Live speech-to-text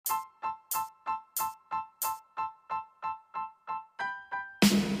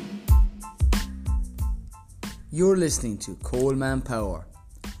You're listening to Coleman Power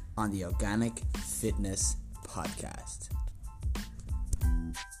on the Organic Fitness Podcast.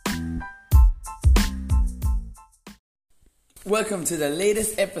 Welcome to the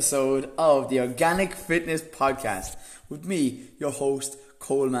latest episode of the Organic Fitness Podcast with me, your host,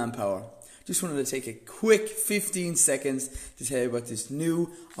 Coleman Power. Just wanted to take a quick 15 seconds to tell you about this new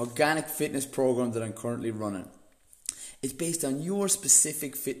organic fitness program that I'm currently running. It's based on your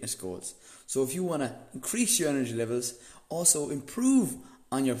specific fitness goals. So if you want to increase your energy levels, also improve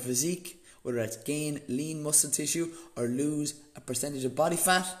on your physique, whether that's gain lean muscle tissue or lose a percentage of body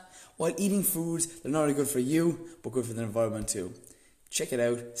fat, while eating foods that are not only good for you, but good for the environment too. Check it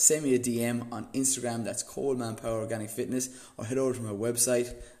out, send me a DM on Instagram, that's Coleman Power Organic Fitness, or head over to my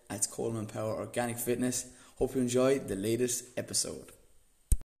website, that's Coleman Power Organic Fitness. Hope you enjoyed the latest episode.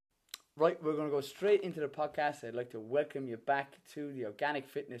 Right, we're going to go straight into the podcast. I'd like to welcome you back to the Organic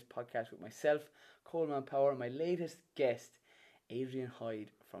Fitness Podcast with myself, Coleman Power, and my latest guest, Adrian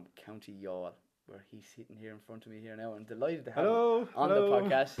Hyde from County Youghal, where he's sitting here in front of me here now. I'm delighted to have him on the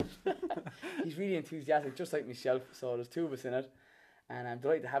podcast. He's really enthusiastic, just like myself, so there's two of us in it, and I'm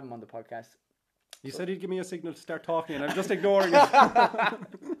delighted to have him on the podcast. You said he'd give me a signal to start talking, and I'm just ignoring it.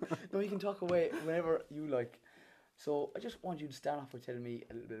 No, you can talk away whenever you like. So I just want you to start off by telling me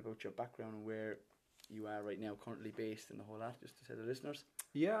a little bit about your background and where you are right now, currently based and the whole lot, just to tell the listeners.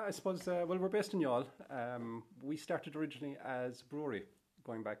 Yeah, I suppose, we're based in Youghal. We started originally as a brewery,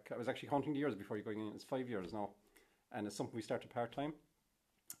 going back, I was actually counting the years before you going in, it's 5 years now. And it's something we started part-time.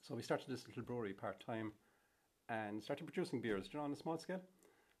 So we started this little brewery part-time and started producing beers, on a small scale.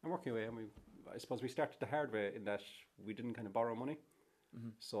 And working away, and I suppose we started the hard way in that we didn't kind of borrow money. Mm-hmm.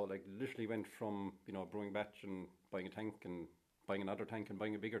 So literally went from, brewing batch and buying a tank and buying another tank and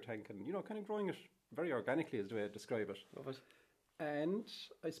buying a bigger tank and, kind of growing it very organically is the way I describe it. Love it. And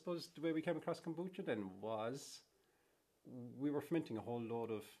I suppose the way we came across kombucha then was we were fermenting a whole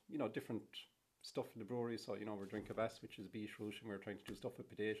load of, different stuff in the brewery. So, we're drinking kvass, which is beetroot, and we were trying to do stuff with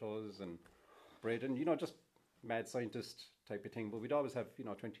potatoes and bread and, just mad scientist type of thing. But we'd always have,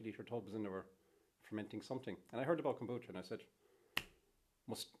 20-litre tubs and they were fermenting something. And I heard about kombucha and I said,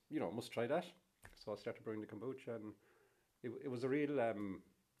 must try that. So I started brewing the kombucha, and it was a real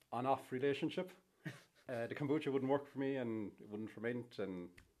on-off relationship. The kombucha wouldn't work for me, and it wouldn't ferment, and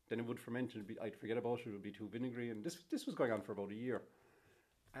then it would ferment, and I'd forget about it. It would be too vinegary, and this was going on for about a year.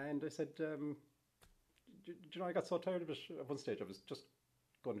 And I said, I got so tired of it. At one stage, I was just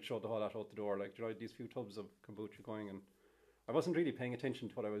going to throw the whole lot out the door. These few tubs of kombucha going, and I wasn't really paying attention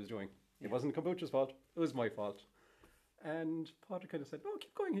to what I was doing. Yeah. It wasn't kombucha's fault; it was my fault. And Patrick kind of said, "No,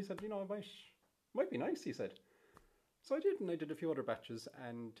 keep going." He said, "It might be nice." He said. So I did, and I did a few other batches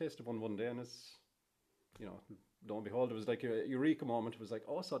and tasted one day, and it's, lo and behold, it was like a eureka moment. It was like,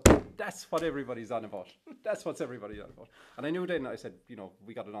 oh, so that's what everybody's on about. That's what everybody's on about. And I knew then, I said,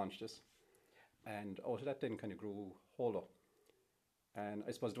 we got to launch this. And out of that then kind of grew Holo. And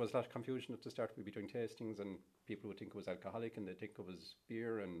I suppose there was a lot of confusion at the start. We'd be doing tastings, and people would think it was alcoholic, and they'd think it was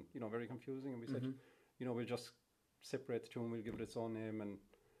beer, and, very confusing. And we said, we'll just separate the two, and we'll give it its own name. And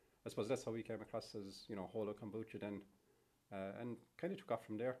I suppose that's how we came across as, Holo Kombucha then, and kind of took off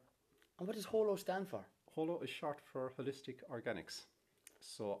from there. And what does Holo stand for? Holo is short for Holistic Organics.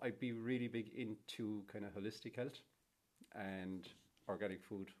 So I'd be really big into kind of holistic health, and organic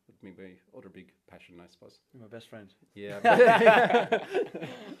food would be my other big passion, I suppose. You're my best friend. Yeah.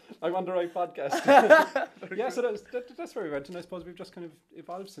 I'm on the right podcast. Yeah, so that's where we went, and I suppose we've just kind of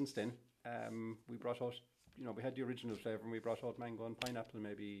evolved since then. We brought out, we had the original flavour, and we brought out mango and pineapple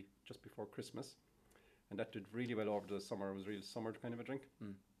maybe just before Christmas. And that did really well over the summer. It was a real summer kind of a drink.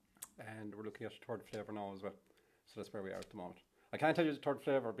 Mm. And we're looking at a third flavour now as well. So that's where we are at the moment. I can't tell you the third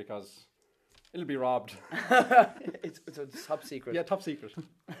flavour because it'll be robbed. it's a top secret. Yeah, top secret.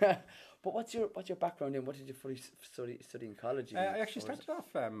 But what's your background in? What did you study in college? I actually started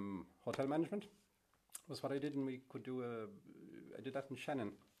off hotel management. Was what I did, and we could do I did that in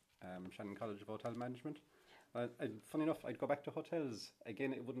Shannon College of Hotel Management. Funny enough, I'd go back to hotels.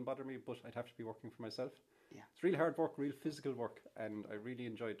 Again, it wouldn't bother me, but I'd have to be working for myself. Yeah. It's real hard work, real physical work, and I really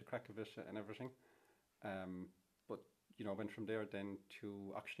enjoyed the crack of it and everything. But, went from there then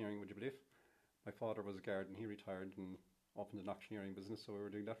to auctioneering, would you believe? My father was a guard, and he retired and opened an auctioneering business, so we were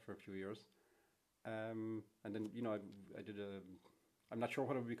doing that for a few years. And then, I did I'm not sure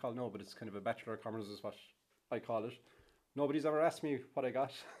what it would be called now, but it's kind of a Bachelor of Commerce is what I call it. Nobody's ever asked me what I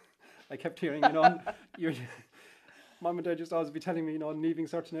got. I kept hearing, your mum and dad just always be telling me, leaving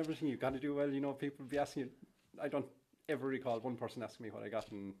cert and everything, you've got to do well, people will be asking you. I don't ever recall one person asking me what I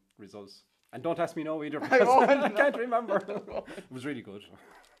got in results. And don't ask me now either, because I can't remember. It was really good.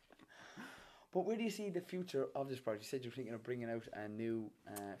 But where do you see the future of this product? You said you're thinking of bringing out a new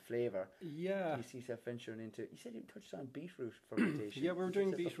flavour. Yeah. You see yourself venturing into. You said you touched on beetroot fermentation. Yeah, we were You doing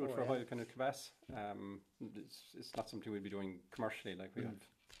said beetroot before, for a yeah. while, kind of kvass. It's not something we'll be doing commercially. Like we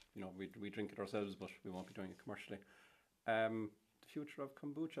have, we drink it ourselves, but we won't be doing it commercially. The future of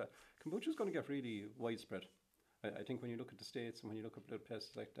kombucha. Kombucha is going to get really widespread. I think when you look at the States and when you look at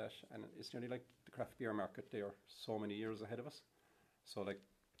places like that, and it's nearly like the craft beer market, they are so many years ahead of us. So like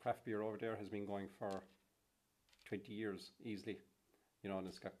craft beer over there has been going for 20 years easily, and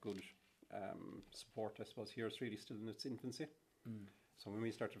it's got good support. I suppose here it's really still in its infancy. So when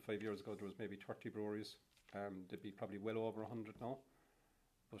we started 5 years ago, there was maybe 30 breweries. There'd be probably well over 100 now.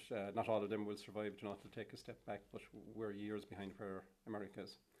 But not all of them will survive, to take a step back, but we're years behind where America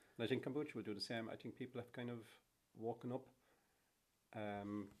is. And I think kombucha will do the same. I think people have kind of woken up,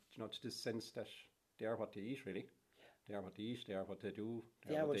 to this sense that they are what they eat, really. They are what they eat, they are what they do,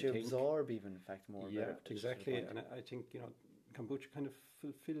 They are what they you think. absorb, even, in fact, more. Yeah, exactly. And I think, kombucha kind of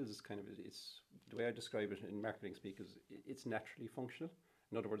fulfills kind of, it's the way I describe it in marketing speak is it's naturally functional.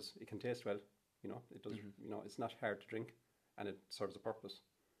 In other words, it can taste well, it does, it's not hard to drink and it serves a purpose.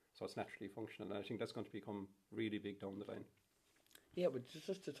 So it's naturally functional, and I think that's going to become really big down the line. Yeah, but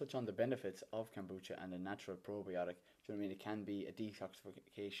just to touch on the benefits of kombucha and a natural probiotic, do you know what I mean? It can be a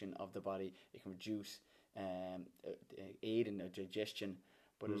detoxification of the body. It can reduce, aid in digestion,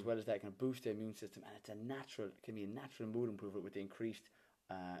 but as well as that, it can boost the immune system, and it can be a natural mood improver with the increased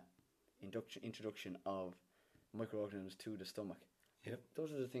introduction of microorganisms to the stomach. Yep.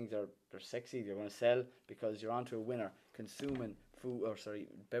 Those are the things that are sexy. You're going to sell because you're onto a winner consuming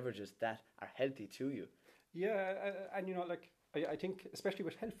beverages that are healthy to you. Yeah, and I think especially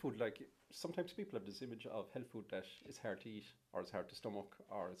with health food, like sometimes people have this image of health food that is hard to eat, or it's hard to stomach,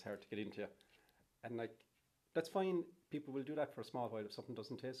 or it's hard to get into, and like that's fine. People will do that for a small while if something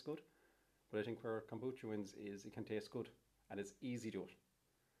doesn't taste good. But I think where kombucha wins is it can taste good and it's easy to it.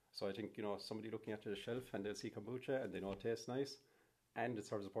 So I think somebody looking at the shelf and they'll see kombucha and they know it tastes nice. And it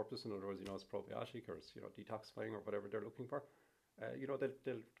serves a purpose. In other words, it's probiotic or it's detoxifying or whatever they're looking for.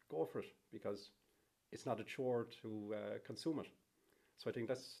 They'll go for it because it's not a chore to consume it. So I think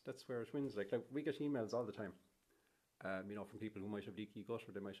that's where it wins. Like we get emails all the time, from people who might have leaky gut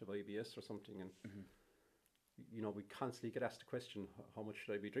or they might have IBS or something, and we constantly get asked the question, how much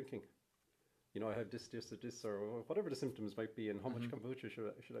should I be drinking? I have this, or whatever the symptoms might be, and how much kombucha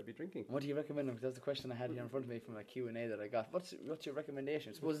should I be drinking? What do you recommend? Because that's the question I had here in front of me from a Q&A that I got. What's your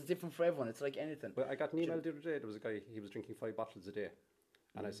recommendation? I suppose it's different for everyone. It's like anything. Well, I got an email the other day. There was a guy, he was drinking 5 bottles a day.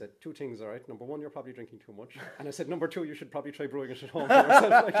 And I said, 2 things, all right. Number 1, you're probably drinking too much. And I said, number 2, you should probably try brewing it at home for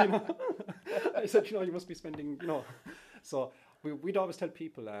yourself. I said, you must be spending, So we'd always tell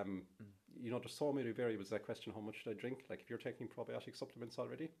people, there's so many variables that question, how much should I drink? Like if you're taking probiotic supplements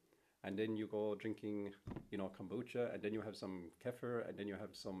already, and then you go drinking, kombucha, and then you have some kefir, and then you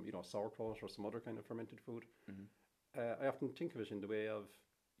have some, sauerkraut or some other kind of fermented food. I often think of it in the way of,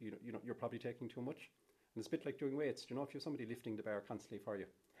 you're probably taking too much. And it's a bit like doing weights. If you have somebody lifting the bar constantly for you,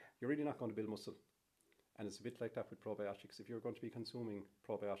 you're really not going to build muscle. And it's a bit like that with probiotics. If you're going to be consuming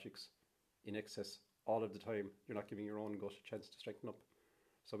probiotics in excess all of the time, you're not giving your own gut a chance to strengthen up.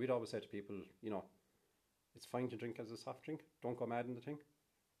 So we'd always say to people, it's fine to drink as a soft drink. Don't go mad in the thing.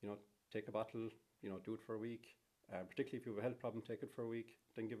 Take a bottle, do it for a week. Particularly if you have a health problem, take it for a week,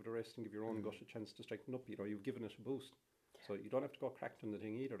 then give it a rest and give your own gut a chance to strengthen up. You've given it a boost. So you don't have to go cracked on the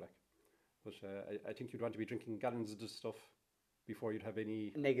thing either, like. But I think you'd want to be drinking gallons of this stuff before you'd have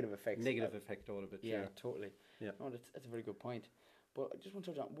any negative effect out of it. Yeah, totally. Yeah. No, that's a very good point. But I just want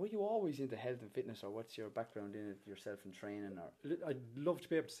to touch on, were you always into health and fitness, or what's your background in it yourself in training? Or I'd love to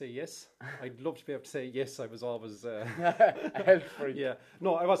be able to say yes. I'd love to be able to say yes. I was always a health freak. Yeah.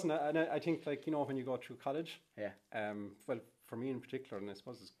 No, I wasn't. And I think, like, when you go through college. Yeah. Well, for me in particular, and I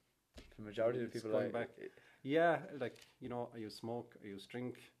suppose it's the majority of the people going back. Yeah, like, I used smoke, I used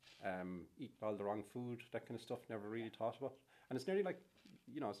drink, eat all the wrong food, that kind of stuff. Never really thought about. And it's nearly like,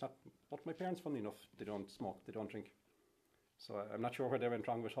 it's not. But my parents, funny enough, they don't smoke, they don't drink. So I'm not sure where they went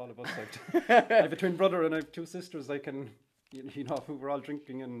wrong with all of us. I have a twin brother and I have 2 sisters. Who were all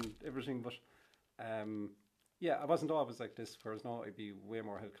drinking and everything. But yeah, I wasn't always like this. Whereas now I'd be way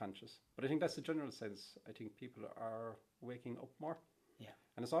more health conscious. But I think that's the general sense. I think people are waking up more. Yeah.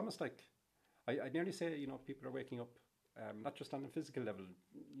 And it's almost like I'd nearly say people are waking up, not just on a physical level.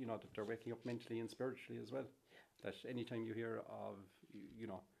 That they're waking up mentally and spiritually as well. That anytime you hear of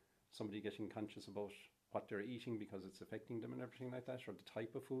somebody getting conscious about what they're eating because it's affecting them and everything like that, or the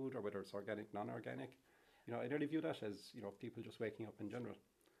type of food, or whether it's organic, non-organic. I nearly view that as, people just waking up in general.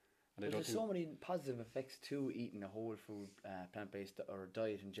 And I But don't there's so many positive effects to eating a whole food, plant-based or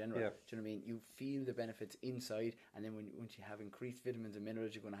diet in general. Yeah. Do you know what I mean? You feel the benefits inside, and then once you have increased vitamins and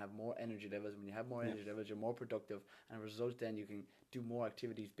minerals, you're going to have more energy levels. When you have more energy levels, you're more productive, and as a result, then you can do more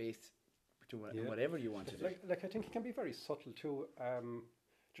activities based to whatever you want to do. Like I think it can be very subtle too. Do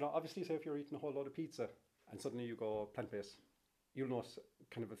you know, obviously, say if you're eating a whole lot of pizza and suddenly you go plant-based, you'll notice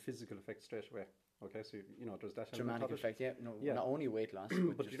kind of a physical effect straight away. Okay, so you know there's that Dramatic element of it. effect, yeah. No, not only weight loss,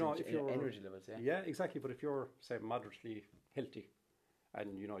 but But you know, if you're energy levels, yeah. Yeah, exactly. But if you're say moderately healthy,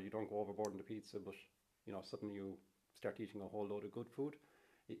 and you know you don't go overboard on the pizza, but you know suddenly you start eating a whole load of good food,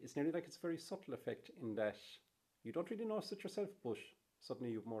 it's nearly like it's a very subtle effect in that you don't really notice it yourself, but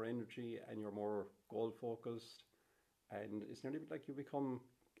suddenly you have more energy and you're more goal focused, and it's nearly like you become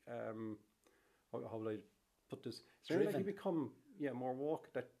how will I put this? It's nearly like you become more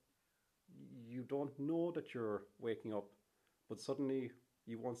woke, that you don't know that you're waking up, but suddenly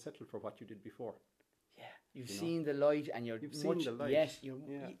you won't settle for what you did before. Yeah, you've seen the light, and you've seen the light. Yes,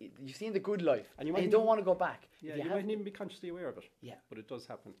 you've seen the good life, and you don't want to go back. Yeah, you mightn't even be consciously aware of it. Yeah, but it does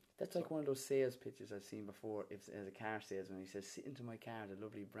happen. That's like one of those sales pitches I've seen before. If as a car salesman, he says, "Sit into my car, the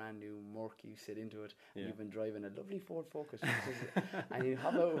lovely brand new Merc. You sit into it, and you've been driving a lovely Ford Focus, and you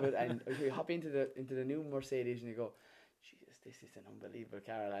hop out of it, and you hop into the new Mercedes, and you go, Jesus, this is an unbelievable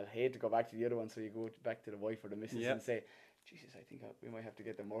car, and I'll hate to go back to the other one." So you go back to the wife or the missus and say, Jesus, I think we might have to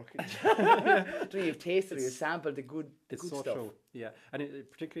get the mortgage. So you've tasted it, you've sampled the good stuff. True. Yeah, and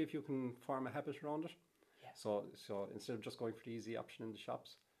particularly if you can form a habit around it. Yeah. So instead of just going for the easy option in the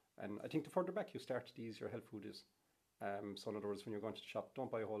shops, and I think the further back you start, the easier health food is. So in other words, when you're going to the shop,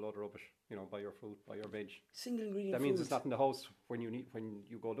 don't buy a whole lot of rubbish. You know, buy your fruit, buy your veg. Single ingredient. That means foods. It's not in the house when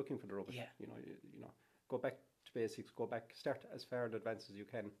you go looking for the rubbish. Yeah. You know, go back to basics. Go back, start as far in advance as you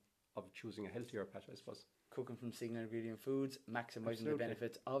can of choosing a healthier path, I suppose. Cooking from single ingredient foods, maximising the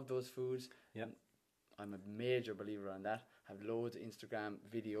benefits of those foods. Yeah. I'm a major believer on that. Have loads of Instagram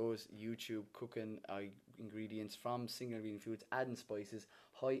videos, YouTube cooking ingredients from single ingredient foods, adding spices,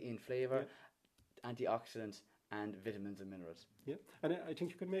 high in flavour, antioxidants, and vitamins and minerals. Yeah, and I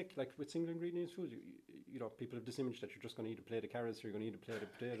think you could make, like with single ingredient food, you know, people have this image that you're just going to eat a plate of carrots or you're going to eat a plate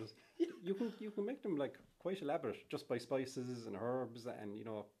of potatoes. You can make them like quite elaborate just by spices and herbs and, you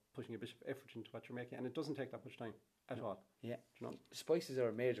know, putting a bit of effort into what you're making, and it doesn't take that much time at all. Yeah, you know? Spices are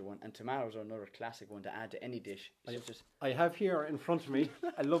a major one, and tomatoes are another classic one to add to any dish. I have here in front of me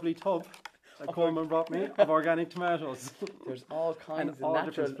a lovely tub that Coleman brought me of organic tomatoes. There's all kinds of all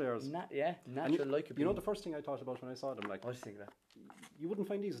natural flavours. Natural lycopene. You know the first thing I thought about when I saw them, like, I was thinking that you wouldn't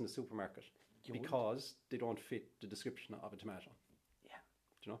find these in the supermarket because they don't fit the description of a tomato. Yeah,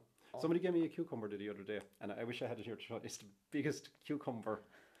 do you know? Somebody gave me a cucumber the other day, and I wish I had it here to show. It's the biggest cucumber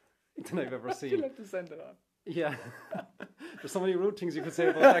than I've ever seen. You'll have to send it on. Yeah. There's so many rude things you could say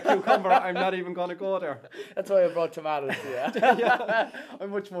about that cucumber. I'm not even going to go there. That's why I brought tomatoes. Yeah.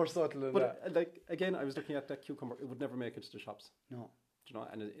 I'm much more subtle than that. But like again, I was looking at that cucumber. It would never make it to the shops. No. Do you know?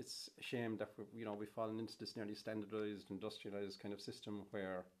 And it's a shame that we've fallen into this nearly standardized, industrialized kind of system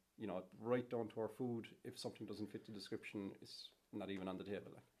where, you know, right down to our food, if something doesn't fit the description, it's not even on the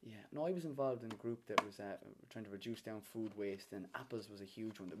table. Like. Yeah, no, I was involved in a group that was trying to reduce down food waste, and apples was a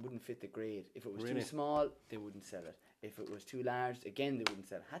huge one that wouldn't fit the grade. If it was too small, they wouldn't sell it. If it was too large, again, they wouldn't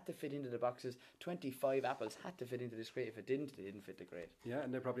sell it. Had to fit into the boxes. 25 apples had to fit into this crate. If it didn't, they didn't fit the grade. Yeah,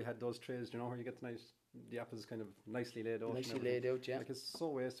 and they probably had those trays, you know, where you get the apples kind of nicely laid out. Nicely laid out, yeah. Like, it's so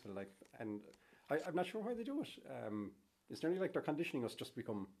wasteful, like, and I'm not sure why they do it. It's nearly like they're conditioning us just to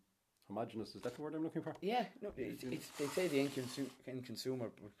become homogenous. Is that the word I'm looking for? Yeah, no, they say the end consumer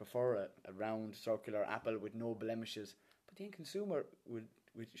would prefer a round circular apple with no blemishes, but the end consumer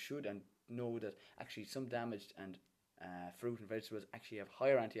should and know that actually some damaged and fruit and vegetables actually have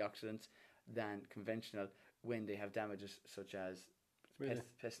higher antioxidants than conventional when they have damages such as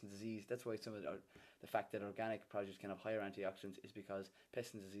pest and disease. That's why some of the fact that organic produce can have higher antioxidants is because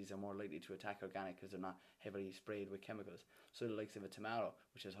pest and disease are more likely to attack organic because they're not heavily sprayed with chemicals. So the likes of a tomato,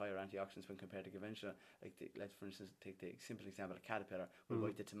 which has higher antioxidants when compared to conventional, like let's for instance take the simple example of a caterpillar will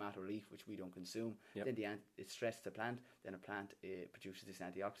bite the tomato leaf, which we don't consume. Yep. Then it stressed the plant. Then a plant produces this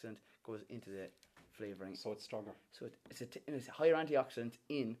antioxidant, goes into the flavouring. So it's stronger. So it's higher antioxidants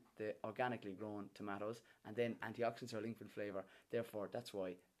in the organically grown tomatoes, and then antioxidants are linked with flavour. Therefore, that's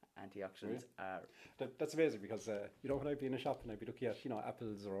why antioxidants are. That's amazing because you know, when I'd be in a shop and I'd be looking at, you know,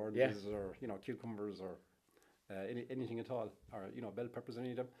 apples or oranges or, you know, cucumbers or anything at all, or, you know, bell peppers,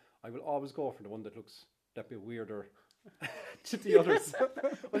 any of them, I will always go for the one that looks that bit weirder to the others.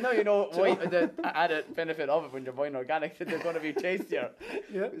 Well, now you know why the added benefit of it when you're buying organic, that they're going to be tastier.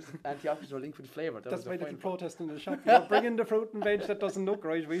 Yeah. Antioxidant linked with flavour. That's my little protest in the shop. You know, bring in the fruit and veg that doesn't look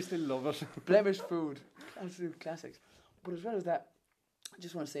right, we still love it. Blemished food. Absolute classics. But as well as that, I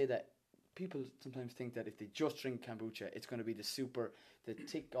just want to say that people sometimes think that if they just drink kombucha, it's going to be the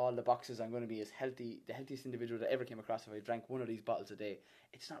tick all the boxes, I'm going to be as healthy, the healthiest individual that ever came across if I drank one of these bottles a day.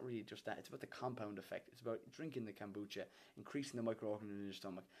 It's not really just that. It's about the compound effect. It's about drinking the kombucha, increasing the microorganisms in your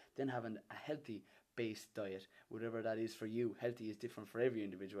stomach, then having a healthy based diet, whatever that is for you. Healthy is different for every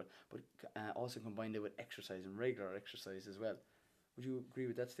individual, but also combined it with exercise and regular exercise as well. Would you agree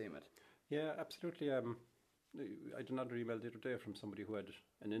with that statement? Yeah, absolutely. I did another email the other day from somebody who had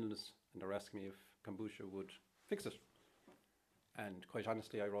an illness, and they're asking me if kombucha would fix it. And quite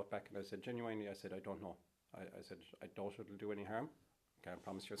honestly, I wrote back and I said, genuinely, I said, I don't know. I said, I doubt it'll do any harm. Can't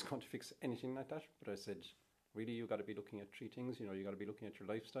promise you it's going to fix anything like that. But I said, really, you got to be looking at three things. You know, you got to be looking at your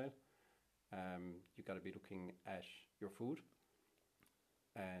lifestyle. You got to be looking at your food.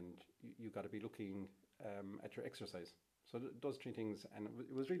 And you got to be looking at your exercise. So those three things. And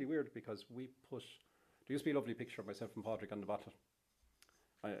it was really weird because there used to be a lovely picture of myself and Patrick on the bottle.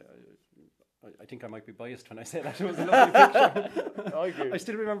 I think I might be biased when I say that. It was a lovely picture. I agree. I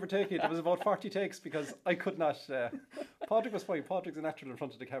still remember taking it. It was about 40 takes because I could not. Patrick was fine. Patrick's a natural in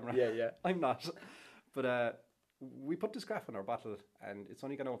front of the camera. Yeah. I'm not. But we put this graph on our bottle, and it's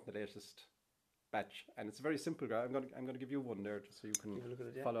only gone out in the latest batch. And it's a very simple graph. I'm going to give you one there just so you can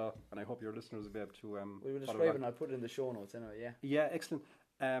follow. And I hope your listeners will be able to. We will describe it and I'll put it in the show notes anyway. Yeah. Yeah, excellent.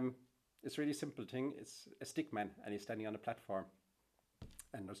 It's a really simple thing. It's a stick man, and he's standing on a platform.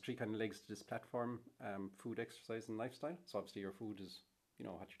 And there's three kind of legs to this platform: food, exercise, and lifestyle. So obviously your food is, you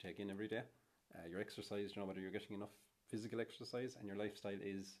know, what you take in every day. Your exercise, you know, whether you're getting enough physical exercise, and your lifestyle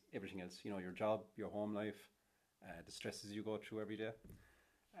is everything else. You know, your job, your home life, the stresses you go through every day.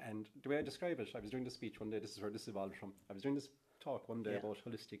 And the way I describe it, I was doing this speech one day. This is where this evolved from. I was doing this talk one day about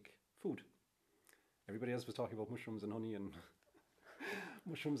holistic food. Everybody else was talking about mushrooms and honey and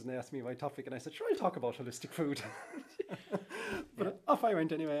mushrooms, and they asked me my topic, and I said, sure, I'll talk about holistic food. But off I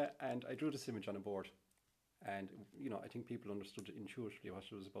went anyway, and I drew this image on a board. And, you know, I think people understood intuitively what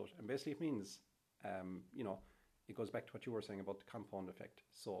it was about. And basically it means, you know, it goes back to what you were saying about the compound effect.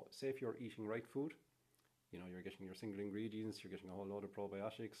 So say if you're eating right food, you know, you're getting your single ingredients, you're getting a whole load of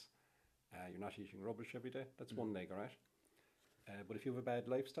probiotics, you're not eating rubbish every day. That's one leg, all right? But if you have a bad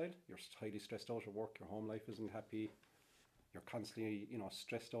lifestyle, you're highly stressed out at work, your home life isn't happy, you're constantly, you know,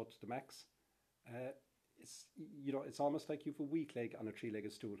 stressed out to the max. It's, you know, it's almost like you've a weak leg on a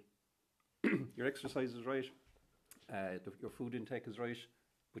three-legged stool. Your exercise is right, your food intake is right,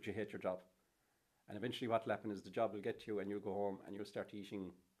 but you hate your job. And eventually what will happen is the job will get to you, and you'll go home and you'll start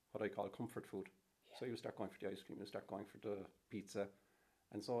eating what I call comfort food. Yeah. So you start going for the ice cream, you start going for the pizza.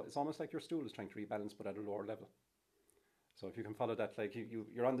 And so it's almost like your stool is trying to rebalance, but at a lower level. So if you can follow that, like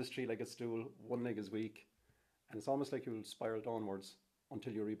you're on this three-legged stool, one leg is weak, and it's almost like you'll spiral downwards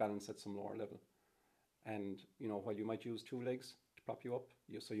until you rebalance at some lower level. And, you know, while you might use two legs to prop you up,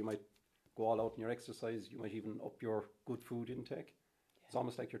 so you might go all out in your exercise, you might even up your good food intake. Yeah. It's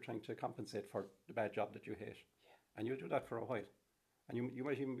almost like you're trying to compensate for the bad job that you hate. Yeah. And you'll do that for a while. And you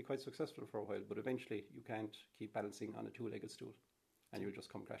might even be quite successful for a while, but eventually you can't keep balancing on a two-legged stool. And you'll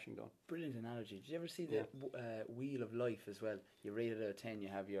just come crashing down. Brilliant analogy. Did you ever see the wheel of life as well? You rate it out of 10. You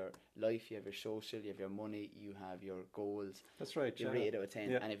have your life, you have your social, you have your money, you have your goals. That's right. You rate it out of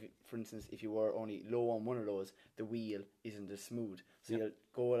 10. Yeah. And if, for instance, if you were only low on one of those, the wheel isn't as smooth. So you'll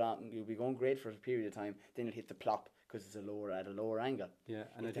go along, you'll be going great for a period of time, then you'll hit the plop because it's at a lower angle. Yeah,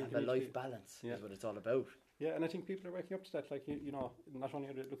 and I think have a life balance is what it's all about. Yeah, and I think people are waking up to that. Like, you know, not only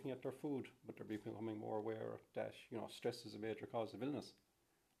are they looking at their food, but they're becoming more aware that, you know, stress is a major cause of illness.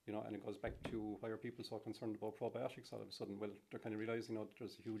 You know, and it goes back to why are people so concerned about probiotics all of a sudden? Well, they're kind of realising now that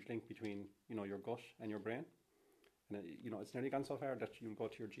there's a huge link between, you know, your gut and your brain. And, you know, it's nearly gone so far that you'll go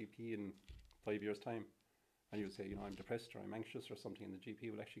to your GP in 5 years' time and you'll say, you know, I'm depressed or I'm anxious or something, and the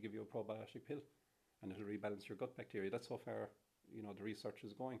GP will actually give you a probiotic pill and it'll rebalance your gut bacteria. That's how far, you know, the research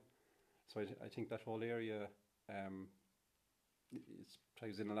is going. So I think that whole area it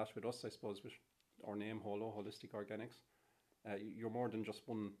ties in a lot with us, I suppose, with our name, Holo, Holistic Organics. You're more than just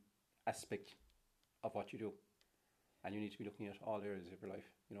one aspect of what you do, and you need to be looking at all areas of your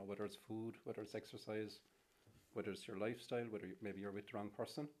life, you know, whether it's food, whether it's exercise, whether it's your lifestyle, whether maybe you're with the wrong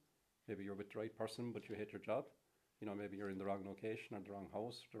person, maybe you're with the right person but you hate your job, you know, maybe you're in the wrong location or the wrong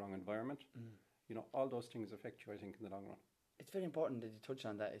house, the wrong environment. You know, all those things affect you, I think, in the long run. it's very important that you touch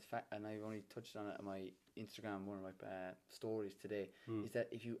on that. It's and I've only touched on it on my Instagram, one of my stories today, is that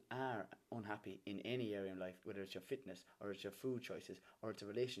if you are unhappy in any area in life, whether it's your fitness or it's your food choices or it's a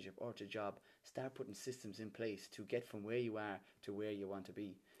relationship or it's a job, start putting systems in place to get from where you are to where you want to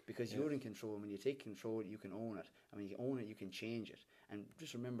be. Because you're in control. When you take control, you can own it. And when you own it, you can change it. And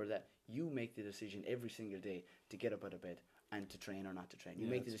just remember that you make the decision every single day to get up out of bed and to train or not to train. You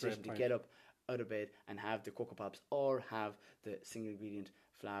make the decision to get up out of bed and have the Cocoa Pops or have the single ingredient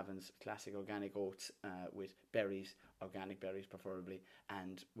Flavins classic organic oats with berries, organic berries preferably,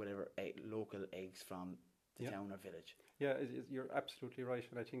 and whatever local eggs from the town or village. Yeah, you're absolutely right.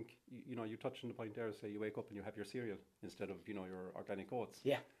 And I think, you touched on the point there, say you wake up and you have your cereal instead of, your organic oats.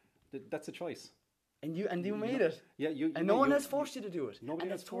 Yeah. That's a choice. And you made it. Yeah, and no one has forced you to do it. Nobody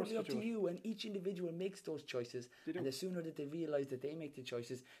and has it's totally up forced to you. And each individual makes those choices. And the sooner that they realise that they make the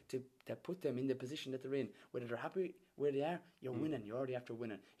choices to put them in the position that they're in, whether they're happy where they are, you're winning. You're already after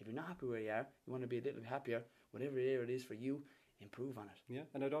winning. If you're not happy where you are, you want to be a little happier. Whatever area it is for you, improve on it. Yeah,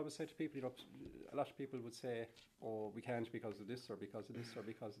 and I'd always say to people, a lot of people would say, "Oh, we can't because of this, or because of this, or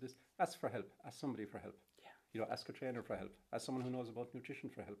because of this." Ask for help. Ask somebody for help. Yeah. Ask a trainer for help. Ask someone who knows about nutrition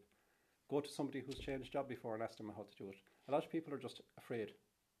for help. Go to somebody who's changed job before and ask them how to do it. A lot of people are just afraid.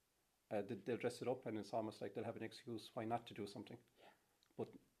 They'll dress it up and it's almost like they'll have an excuse why not to do something. Yeah. But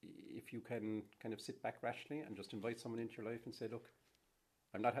if you can kind of sit back rationally and just invite someone into your life and say, look,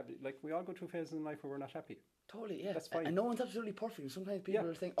 I'm not happy. Like, we all go through phases in life where we're not happy. Totally, yeah. That's fine. And no one's absolutely perfect. Sometimes people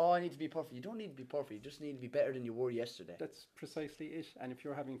will think, I need to be perfect. You don't need to be perfect. You just need to be better than you were yesterday. That's precisely it. And if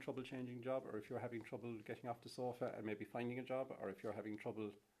you're having trouble changing job, or if you're having trouble getting off the sofa and maybe finding a job, or if you're having trouble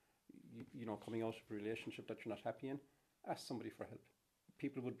coming out of a relationship that you're not happy in, ask somebody for help.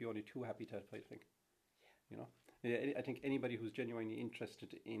 People would be only too happy to help, I think. Yeah. I think anybody who's genuinely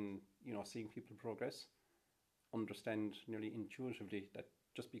interested in, seeing people progress, understand nearly intuitively that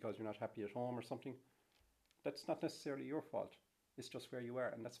just because you're not happy at home or something, that's not necessarily your fault. It's just where you are,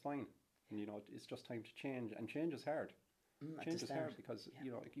 and that's fine. And, it's just time to change. And change is hard. Change is hard because,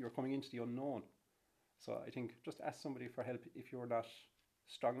 you're coming into the unknown. So I think just ask somebody for help if you're not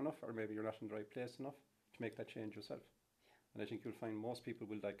strong enough, or maybe you're not in the right place enough to make that change yourself. And I think you'll find most people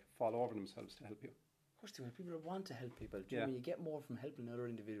will fall over themselves to help you. Of course they will. People want to help people. Do you know, you get more from helping other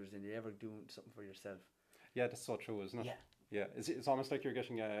individuals than you ever do something for yourself. Yeah, that's so true, isn't it? Yeah. Yeah, it's almost like you're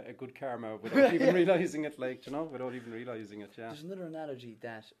getting a good karma without even realising it, without even realising it, yeah. There's another analogy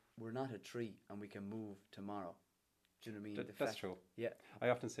that we're not a tree and we can move tomorrow. Do you know what I mean? That's true. Yeah. I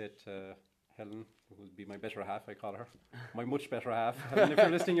often say to Helen, who would be my better half, I call her. My much better half. Helen, if you're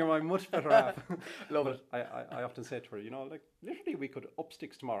listening, you're my much better half. Love it. I often say to her, literally we could up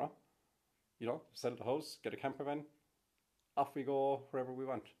sticks tomorrow, sell the house, get a camper van, off we go wherever we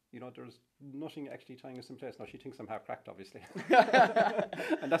want. There's nothing actually tying us in place. Now, she thinks I'm half cracked, obviously.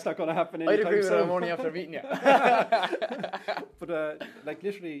 And that's not going to happen anytime soon. I'd agree with her, I'm only after meeting you. But,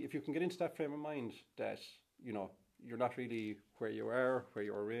 literally, if you can get into that frame of mind that, you're not really where you are, where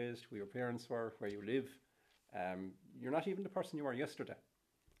you were raised, who your parents were, where you live, you're not even the person you were yesterday.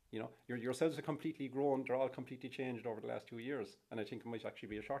 Your cells are completely grown. They're all completely changed over the last 2 years. And I think it might actually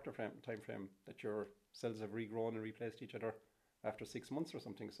be a shorter time frame that your cells have regrown and replaced each other after 6 months or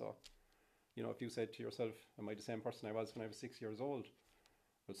something. So, if you said to yourself, am I the same person I was when I was 6 years old?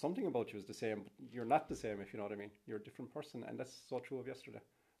 Well, something about you is the same, but you're not the same, if you know what I mean. You're a different person, and that's so true of yesterday.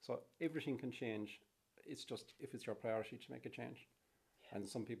 So everything can change. It's just if it's your priority to make a change. Yeah. And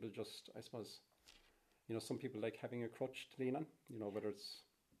some people just, I suppose, some people like having a crutch to lean on, whether it's,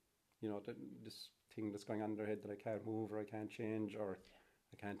 this thing that's going on in their head that I can't move or I can't change or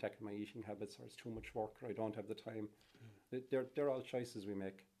I can't tackle my eating habits or it's too much work or I don't have the time. They're all choices we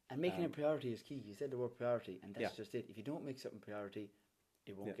make. And making a priority is key. You said the word priority, and that's just it. If you don't make something priority,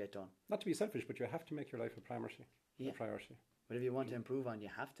 it won't get done. Not to be selfish, but you have to make your life a priority. A priority. But if you want to improve on, you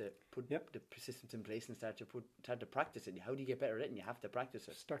have to put the systems in place and start to practice it. How do you get better at it? And you have to practice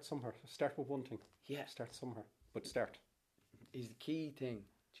it. Start somewhere. Start with one thing. Yeah. Start somewhere, but start. Is the key thing.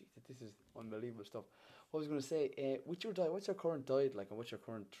 Jeez, this is unbelievable stuff. What I was going to say, with your diet, what's your current diet like, and what's your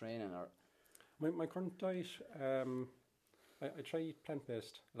current training? Or my current diet, I try eat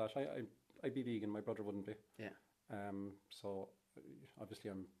plant-based a lot. I'd be vegan. My brother wouldn't be. Yeah. So obviously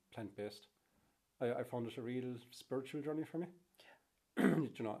I'm plant-based. I found it a real spiritual journey for me.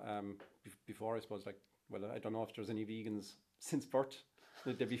 Yeah. Before I suppose I don't know if there's any vegans since birth.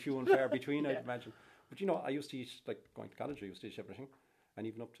 There'd be few and far between, I'd imagine. But I used to eat, going to college, I used to eat everything. And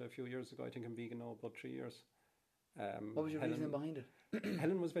even up to a few years ago, I think I'm vegan now about 3 years. What was your reasoning behind it?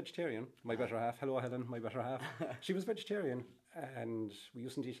 Helen was vegetarian, my better half. Hello, Helen, my better half. She was vegetarian, and we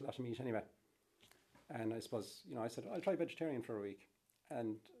used to eat a lot of meat anyway. And I suppose, I said, I'll try vegetarian for a week.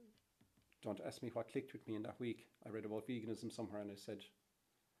 And don't ask me what clicked with me in that week. I read about veganism somewhere and I said,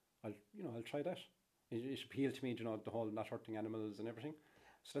 I'll try that. It appealed to me, the whole not hurting animals and everything.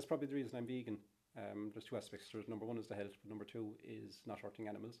 So that's probably the reason I'm vegan. There's two aspects to it. Number one is the health, but number two is not hurting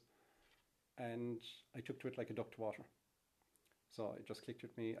animals. And I took to it like a duck to water. So it just clicked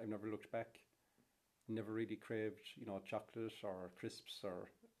with me. I've never looked back. Never really craved, chocolate or crisps or,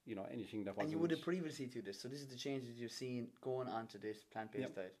 anything that wasn't... And you would have previously to this. So this is the changes you've seen going on to this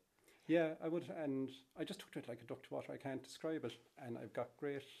plant-based diet. Yeah, I would. And I just took to it like a duck to water. I can't describe it. And I've got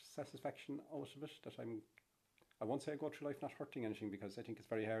great satisfaction out of it that I won't say I go through life not hurting anything, because I think it's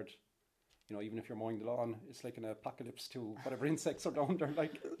very hard. Even if you're mowing the lawn, it's like an apocalypse to whatever insects are down there.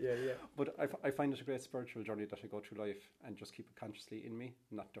 Yeah. But I find it a great spiritual journey that I go through life and just keep it consciously in me,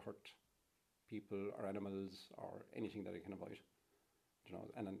 not to hurt people or animals or anything that I can avoid.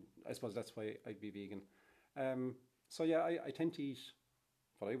 And then I suppose that's why I'd be vegan. So yeah, I tend to eat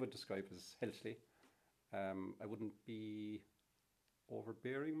what I would describe as healthily. I wouldn't be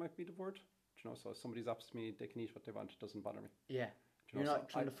overbearing, might be the word. So if somebody's opposite me, they can eat what they want. It doesn't bother me. Yeah. You're not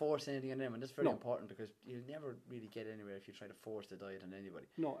trying to force anything on them, and that's very important, because you'll never really get anywhere if you try to force the diet on anybody.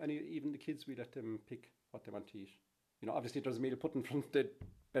 No, and even the kids, we let them pick what they want to eat. Obviously there's a meal put in front, they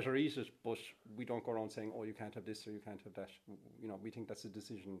better eat it, but we don't go around saying, oh, you can't have this or you can't have that. We think that's a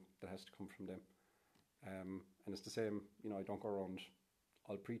decision that has to come from them. And it's the same, I don't go around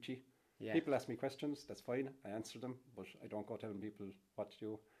all preachy. Yeah. People ask me questions, that's fine, I answer them, but I don't go telling people what to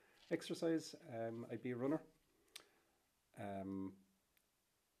do. Exercise, I'd be a runner.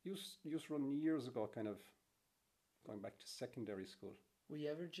 Used to run years ago, kind of going back to secondary school. Were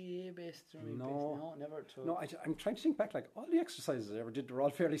you ever GA based? No, never at all. No, I'm trying to think back. Like, all the exercises I ever did were all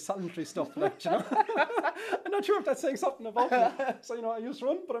fairly solitary stuff. I'm not sure if that's saying something about me. So I used to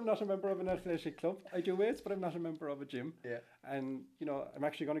run, but I'm not a member of an athletic club. I do weights, but I'm not a member of a gym. Yeah. And I'm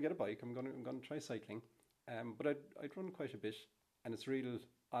actually going to get a bike. I'm going to try cycling. But I'd run quite a bit, and it's real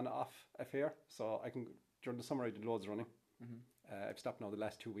on-off affair. So I can, during the summer I did loads of running. Mm-hmm. I've stopped now the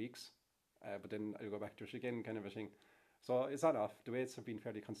last 2 weeks, but then I'll go back to it again, kind of a thing. So it's on off. The weights have been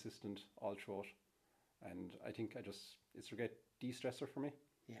fairly consistent all throughout, and I think it's a great de-stressor for me.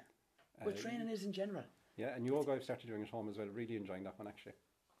 Yeah. Well, training is in general. Yeah, and yoga I've started doing at home as well. Really enjoying that one, actually.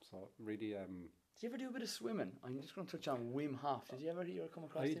 So really. Did you ever do a bit of swimming? I'm just going to touch on Wim Hof. Did you ever come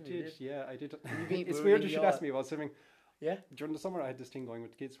across him? I did. Yeah, I did. It's weird you should ask me about swimming. Yeah. During the summer, I had this thing going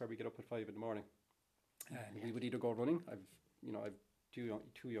with the kids where we get up at 5 a.m, and we would either go running. I've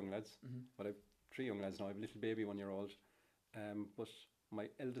two young lads, but I've 3 young lads now. I have a little baby 1 year old, but my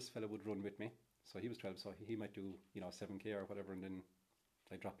eldest fella would run with me. So he was 12, so he might do 7K or whatever, and then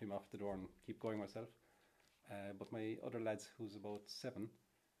I drop him off the door and keep going myself. But my other lads, who's about 7,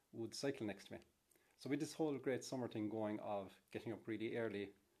 would cycle next to me. So we had this whole great summer thing going of getting up really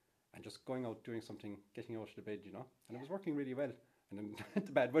early and just going out doing something, getting out of the bed, and it was working really well. And then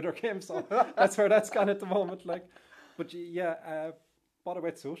the bad weather came, so that's where that's gone at the moment. But yeah, bought a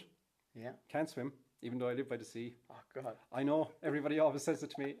wetsuit. Yeah. Can't swim, even though I live by the sea. Oh, God. I know, everybody always says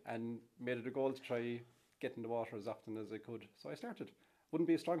it to me, and made it a goal to try get in the water as often as I could. So I started. Wouldn't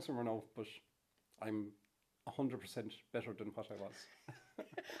be a strong swimmer now, but I'm 100% better than what I was.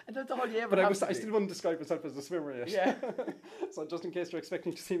 And that's all you ever But I still wouldn't describe myself as a swimmer yet. Yeah. So just in case you're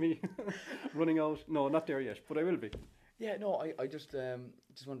expecting to see me running out, no, not there yet, but I will be. Yeah, no, I just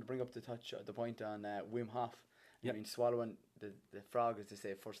wanted to bring up the point on Wim Hof. Yep. I mean, swallowing the frog, as they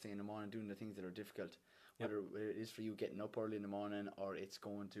say, first thing in the morning, doing the things that are difficult. Whether it is for you getting up early in the morning or it's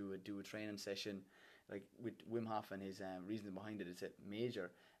going to do a training session. Like with Wim Hof and his reasoning behind it, it's a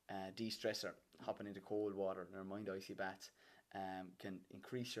major de-stressor. Hopping into cold water and mind icy baths can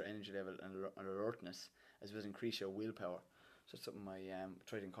increase your energy level and alertness, as well as increase your willpower. So it's something I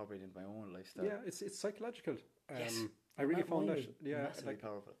try to incorporate into my own lifestyle. Yeah, it's psychological. Yes. I really found that. Yeah, massively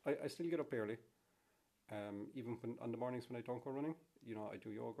powerful. I still get up early. Even on the mornings when I don't go running, I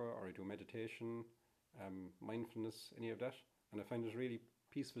do yoga or I do meditation, mindfulness, any of that, and I find it really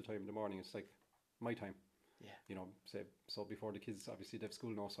peaceful time in the morning. It's like my time. Yeah. So before the kids, obviously they have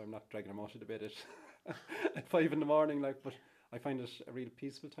school now, so I'm not dragging them out of the bed at 5 a.m. But I find it a real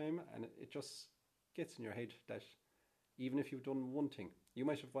peaceful time, and it just gets in your head that even if you've done one thing, you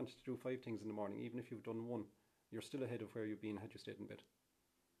might have wanted to do 5 things in the morning. Even if you've done one, you're still ahead of where you've been had you stayed in bed.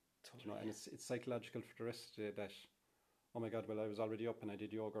 Totally, and it's psychological for the rest of the day that, oh my God, well, I was already up and I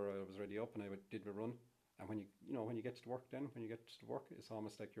did yoga, or I was already up and I did my run. And when you get to work, it's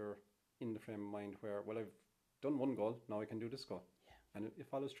almost like you're in the frame of mind where, well, I've done one goal, now I can do this goal. Yeah. And it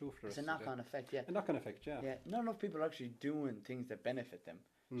follows through for the rest of the day. It's a knock-on effect, yeah. A knock-on effect, yeah. Yeah, not enough people are actually doing things that benefit them.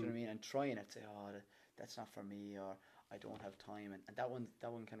 Do you know what I mean? And trying it, say, that's not for me, or I don't have time, and that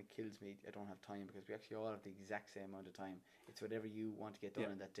one kind of kills me. I don't have time, because we actually all have the exact same amount of time. It's whatever you want to get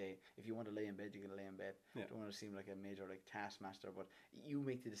done in that day. If you want to lay in bed, you can lay in bed. Yeah. Don't want to seem like a major like taskmaster, but you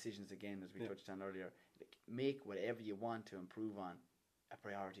make the decisions again, as we touched on earlier. Like, make whatever you want to improve on a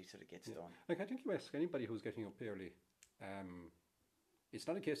priority so that it gets done. Like, I think you ask anybody who's getting up early, it's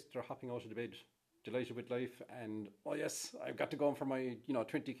not a case that they're hopping out of the bed delighted with life and, oh yes, I've got to go on for my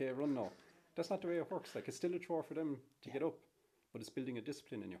 20k run now. That's not the way it works. Like, it's still a chore for them to get up, but it's building a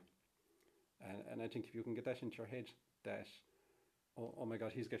discipline in you. And I think if you can get that into your head, that oh my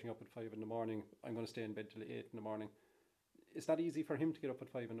God, he's getting up at 5 in the morning, I'm going to stay in bed till 8 in the morning. It's not easy for him to get up at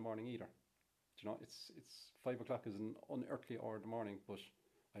 5 in the morning either. It's 5 o'clock is an unearthly hour in the morning, but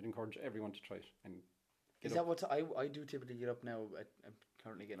I'd encourage everyone to try it. And is that what I do typically get up now? I'm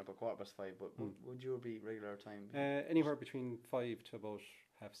currently getting up at 5:15, but would yours be regular time? Anywhere between 5 to about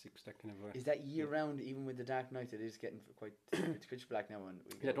 6:30, that kind of way. Is that year round, even with the dark night? It is getting quite it's pitch black now. And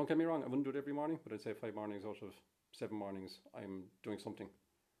don't get me wrong, I wouldn't do it every morning, but I'd say 5 mornings out of 7 mornings I'm doing something.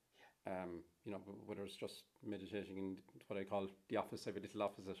 Whether it's just meditating in what I call the office, I have a little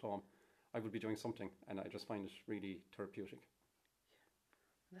office at home, I would be doing something, and I just find it really therapeutic.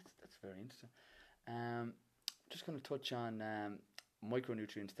 Yeah, that's very interesting. Just going to touch on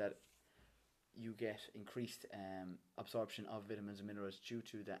micronutrients that you get increased absorption of vitamins and minerals due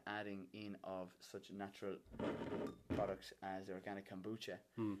to the adding in of such natural products as organic kombucha,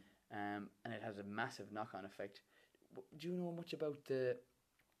 and it has a massive knock-on effect. Do you know much about the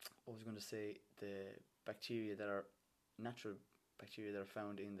bacteria that are natural bacteria that are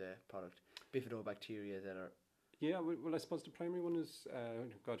found in the product, bifidobacteria that are? Yeah, well, I suppose the primary one is,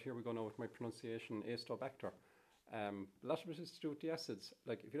 here we go now with my pronunciation, Acetobacter. A lot of it is to do with the acids.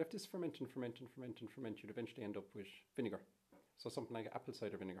 Like, if you let this ferment, you'd eventually end up with vinegar. So something like apple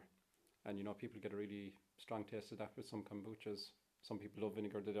cider vinegar. And, people get a really strong taste of that with some kombuchas. Some people love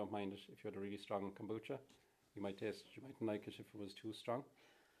vinegar, they don't mind it. If you had a really strong kombucha, you might taste it, you mightn't like it if it was too strong.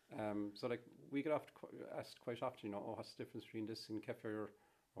 So, like, we get asked quite often, what's the difference between this and kefir, or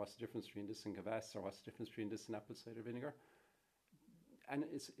what's the difference between this and kvass, or what's the difference between this and apple cider vinegar? And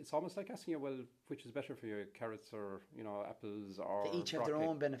it's almost like asking you, well, which is better for you, carrots or apples or they each have broccoli. Their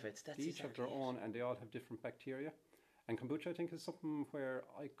own benefits. They each have their own, and they all have different bacteria. And kombucha, I think, is something where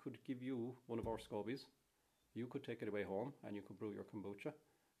I could give you one of our scobies. You could take it away home and you could brew your kombucha,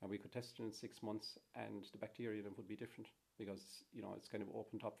 and we could test it in 6 months, and the bacteria then would be different because it's kind of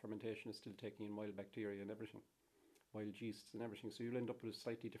open top fermentation. It's still taking in wild bacteria and everything, wild yeasts and everything. So you'll end up with a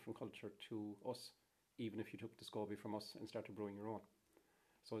slightly different culture to us, even if you took the SCOBY from us and started brewing your own.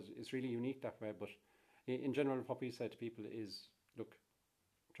 So it's really unique that way. But in general, what we say to people is, look,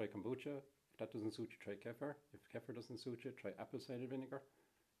 try kombucha. If that doesn't suit you, try kefir. If kefir doesn't suit you, try apple cider vinegar.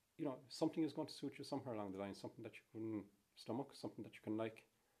 Something is going to suit you somewhere along the line, something that you can stomach, something that you can like.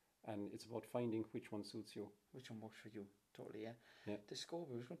 And it's about finding which one suits you. Which one works for you. Totally, yeah. The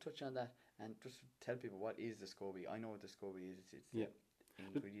SCOBY, we're going to touch on that and just tell people, what is the SCOBY? I know what the SCOBY is.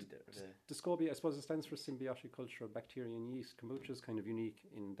 It's the SCOBY, I suppose it stands for symbiotic culture of bacteria and yeast. Kombucha is kind of unique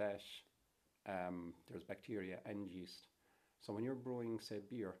in that there's bacteria and yeast. So when you're brewing, say,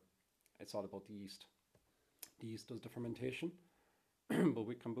 beer, it's all about the yeast. The yeast does the fermentation. But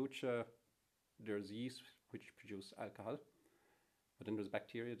with kombucha, there's yeast which produce alcohol. But then there's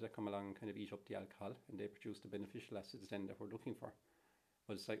bacteria that come along and kind of eat up the alcohol, and they produce the beneficial acids then that we're looking for.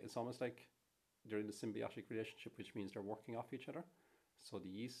 But it's almost like they're in a symbiotic relationship, which means they're working off each other. So the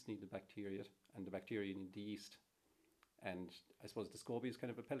yeast need the bacteria, and the bacteria need the yeast. And I suppose the SCOBY is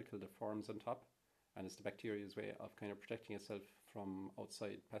kind of a pellicle that forms on top, and it's the bacteria's way of kind of protecting itself from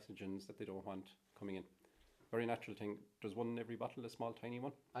outside pathogens that they don't want coming in. Very natural thing. There's one in every bottle, a small, tiny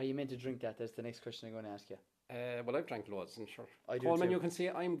one. Are you meant to drink that? That's the next question I'm going to ask you. Well, I've drank loads, and sure. I do Coleman, too. you can see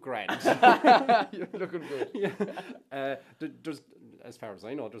I'm grand. You're looking good. Yeah. There's, as far as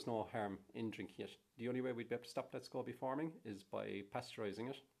I know, there's no harm in drinking it. The only way we'd be able to stop that SCOBY forming is by pasteurising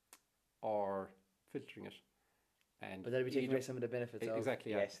it or filtering it. But that'll be taking away some of the benefits.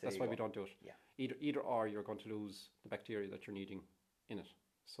 Exactly, yeah. Yes, that's why we don't do it. Yeah. Either or, you're going to lose the bacteria that you're needing in it.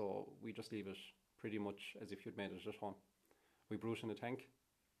 So we just leave it pretty much as if you'd made it at home. We brew it in a tank,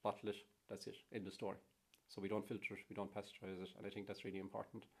 bottle it, that's it, end of story. So we don't filter it, we don't pasteurize it, and I think that's really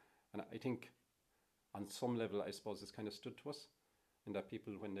important. And I think on some level, I suppose it's kind of stood to us in that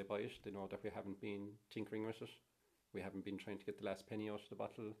people, when they buy it, they know that we haven't been tinkering with it. We haven't been trying to get the last penny out of the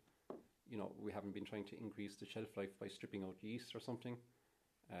bottle. We haven't been trying to increase the shelf life by stripping out yeast or something.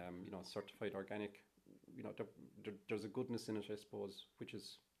 Certified organic. There's a goodness in it, I suppose, which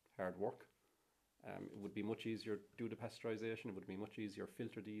is hard work. It would be much easier to do the pasteurization. It would be much easier to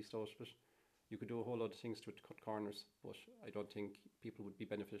filter the yeast out of it. You could do a whole lot of things to it to cut corners, but I don't think people would be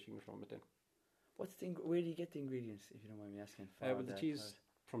benefiting from it then. Where do you get the ingredients, if you don't mind me asking? Well, the tea is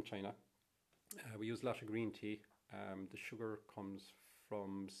from China. We use a lot of green tea. The sugar comes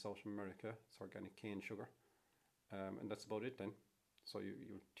from South America. It's organic cane sugar. And that's about it then. So you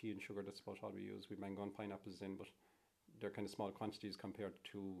tea and sugar, that's about all we use. We mango and pineapples in, but they're kind of small quantities compared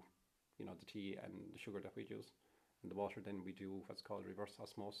to, the tea and the sugar that we use. And the water, then we do what's called reverse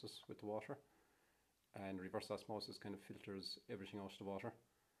osmosis with the water. And reverse osmosis kind of filters everything out of the water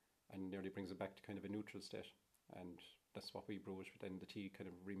and nearly brings it back to kind of a neutral state. And that's what we brew it, but then the tea kind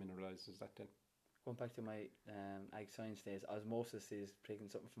of remineralizes that then. Going back to my ag science days, osmosis is taking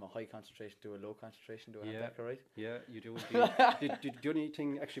something from a high concentration to a low concentration. Do I have that correct? Yeah, you do. The only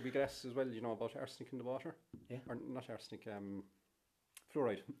thing, actually, we get asked as well, about arsenic in the water. Yeah. Or not arsenic,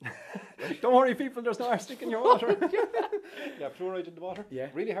 fluoride. Don't worry, people, there's no arsenic in your water. Yeah, fluoride in the water. Yeah.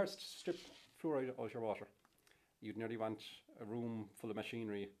 Really hard to strip fluoride out of your water. You'd nearly want a room full of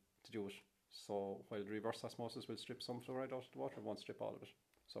machinery to do it. So while the reverse osmosis will strip some fluoride out of the water, it won't strip all of it.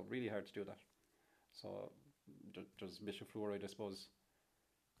 So really hard to do that. So there's a bit of fluoride, I suppose,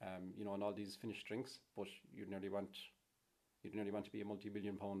 in all these finished drinks, but you'd nearly want to be a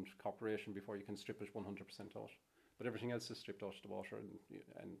multi-billion pound corporation before you can strip it 100% out. But everything else is stripped out of the water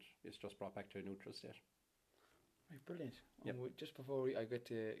and it's just brought back to a neutral state. Right, brilliant. Yep. Just before I get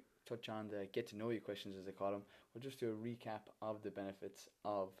to touch on the get to know you questions, as they call them, we'll just do a recap of the benefits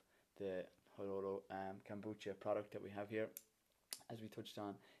of the Halolo kombucha product that we have here. As we touched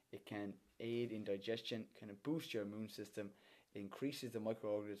on, it can aid in digestion, kind of boost your immune system, increases the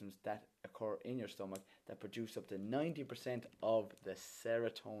microorganisms that occur in your stomach that produce up to 90% of the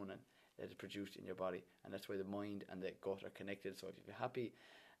serotonin that is produced in your body, and that's why the mind and the gut are connected. So if you have happy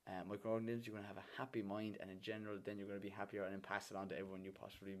microorganisms, you're going to have a happy mind, and in general then you're going to be happier and then pass it on to everyone you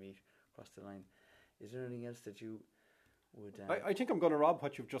possibly meet across the line. Is there anything else that you would I think I'm going to rob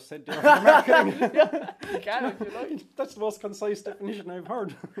what you've just said there for marketing. You can if you like. That's the most concise definition I've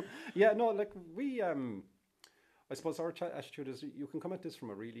heard. Yeah, no, like we I suppose our attitude is you can come at this from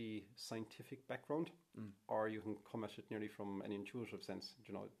a really scientific background, or you can come at it nearly from an intuitive sense,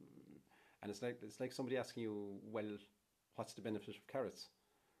 and it's like somebody asking you, well, what's the benefit of carrots?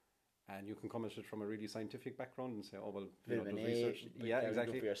 And you can come at it from a really scientific background and say, oh, well, Vitamin A, research. Yeah,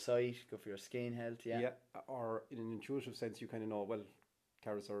 exactly. Good for your sight, good for your skin health, yeah. Yeah, or in an intuitive sense, you kind of know, well,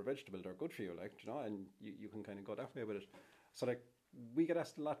 carrots are a vegetable, they're good for you, and you can kind of go that way with it. So, we get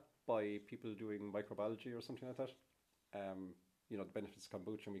asked a lot by people doing microbiology or something like that, the benefits of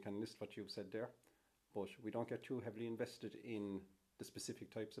kombucha, and we can list what you've said there, but we don't get too heavily invested in the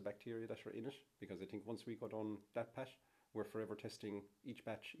specific types of bacteria that are in it, because I think once we go down that path, we're forever testing each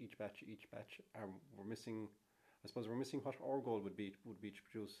batch, and we're missing what our goal would be to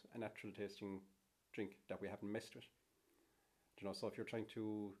produce a natural tasting drink that we haven't messed with. So if you're trying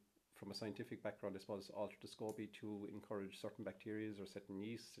to, from a scientific background, I suppose, alter the SCOBY to encourage certain bacteria or certain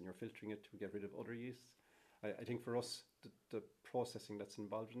yeasts, and you're filtering it to get rid of other yeasts, I think for us, the processing that's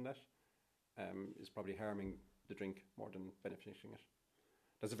involved in that is probably harming the drink more than benefiting it.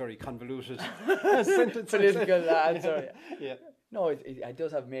 That's a very convoluted sentence. Political answer. Yeah. No, it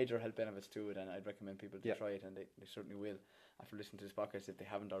does have major health benefits to it, and I'd recommend people to try it, and they certainly will after listening to this podcast if they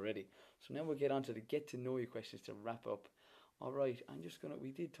haven't already. So now we'll get on to the get to know you questions to wrap up. All right,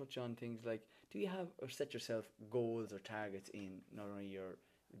 we did touch on things like, do you have or set yourself goals or targets in not only your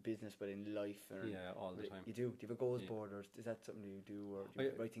business but in life? All the time. You do? Do you have a goals board, or is that something you do, or do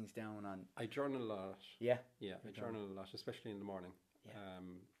you write things down on? I journal a lot. Yeah? Yeah, I journal a lot, especially in the morning. Yeah.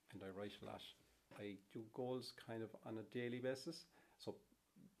 And I write a lot. I do goals kind of on a daily basis. So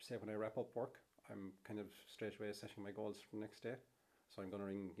say when I wrap up work, I'm kind of straight away setting my goals for the next day. So I'm going to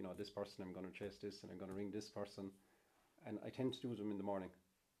ring, this person, I'm going to chase this, and I'm going to ring this person. And I tend to do them in the morning,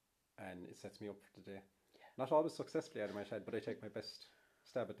 and it sets me up for the day. Yeah. Not always successfully out of my head, but I take my best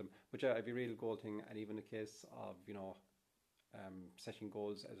stab at them. But yeah, I have a real goal thing, and even a case of, setting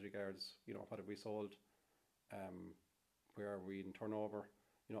goals as regards, what have we sold, where are we in turnover,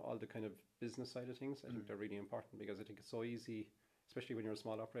 all the kind of business side of things. I think they're really important, because I think it's so easy, especially when you're a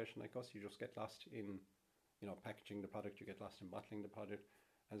small operation like us, you just get lost in, packaging the product, you get lost in bottling the product.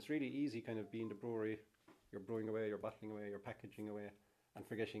 And it's really easy kind of being the brewery, you're brewing away, you're bottling away, you're packaging away, and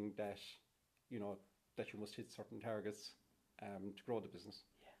forgetting that, that you must hit certain targets to grow the business.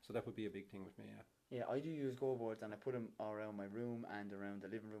 Yeah. So that would be a big thing with me, yeah. Yeah, I do use goal boards, and I put them around my room and around the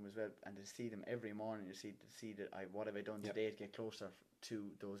living room as well, and to see them every morning, to see that what have I done today to get closer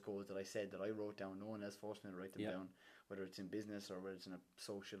to those goals that I said that I wrote down. No one else forced me to write them down, whether it's in business or whether it's in a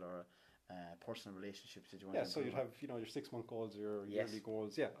social or personal relationships that you want to so you'd have, your 6-month goals, your yearly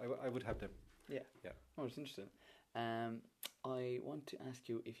goals. Yeah, I would have them. Yeah. Yeah. Oh, it's interesting. I want to ask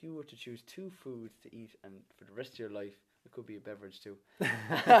you, if you were to choose two foods to eat and for the rest of your life, it could be a beverage too.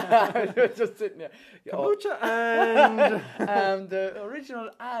 Just sitting there. Kombucha and the original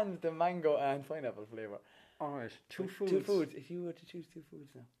and the mango and pineapple flavour. all right, two foods. Two foods. If you were to choose two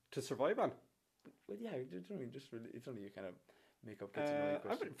foods now. To survive on. Well, yeah, it's only you kind of make up, get to know your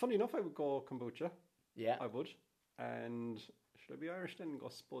question. Funny enough, I would go kombucha. Yeah. I would. And should I be Irish then? Go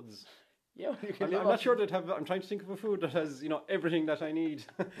spuds. Yeah, well, you can I'm live not off- sure that I'm trying to think of a food that has, everything that I need.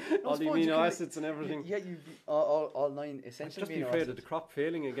 All the Spuds, you amino can- acids and everything. Yeah, you all 9 I'd essential just be amino afraid of acids. the crop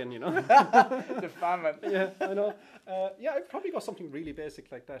failing again, The famine. Yeah, I know. Yeah, I'd probably go something really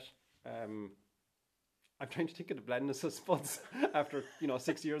basic like that. I'm trying to think of the blandness of spuds after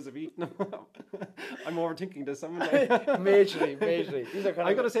 6 years of eating them. I'm overthinking this, haven't I? Majorly. These are kind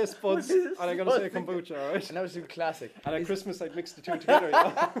I'm of gonna say spuds and I'm gonna say Spuds. kombucha, all right? And that was a classic. And at Christmas I'd mix the two together.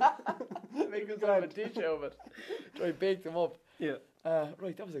 Make us have a dish of it. Try to bake them up. Yeah.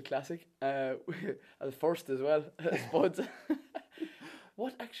 Right, that was a classic. As first as well, spuds.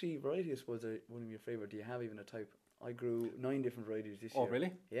 What actually variety of spuds are one of your favourite? Do you have even a type? I grew 9 different varieties this year. Oh,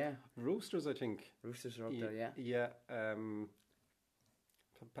 really? Yeah. Roosters, I think. Roosters are up there, yeah. Yeah.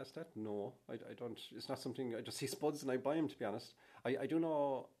 Past that, no. I don't. It's not something. I just see spuds and I buy them. To be honest, I do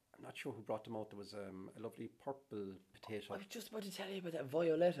know. I'm not sure who brought them out. There was a lovely purple potato. I was just about to tell you about that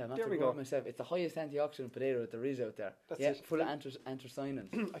Violetta. Not There to we grow go. it myself. It's the highest antioxidant potato that there is out there. That's yeah, it. full of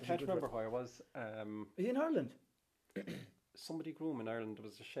anthocyanins. I can't remember who I was. Are you in Ireland? Somebody grew them in Ireland. There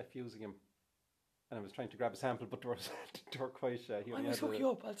was a chef using him, and I was trying to grab a sample, but they were quite. He I only must had hook a- you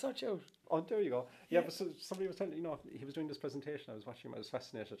up. I'll sort you out. Oh, there you go. Yeah, Yeah. but somebody was telling, he was doing this presentation. I was watching him. I was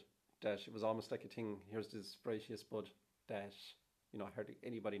fascinated that it was almost like a thing. Here's this British bud that, hardly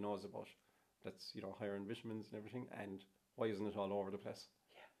anybody knows about. That's, higher in vitamins and everything. And why isn't it all over the place?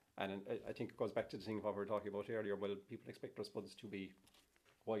 Yeah. And I think it goes back to the thing of what we were talking about earlier. Well, people expect their spuds to be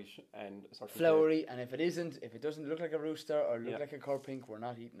white and a certain Flowery, and if it doesn't look like a rooster or look Yeah. like a cur pink, we're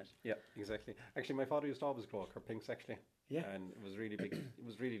not eating it. Yeah, exactly. Actually, my father used to always grow pinks, actually. Yeah. And it was really big. It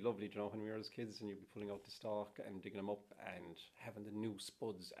was really lovely, when we were as kids and you'd be pulling out the stalk and digging them up and having the new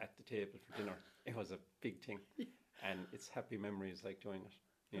spuds at the table for dinner. It was a big thing. And it's happy memories like doing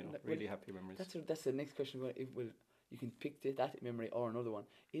it. Really happy memories. That's the next question. You can pick that memory or another one.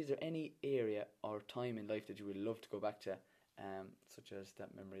 Is there any area or time in life that you would love to go back to, such as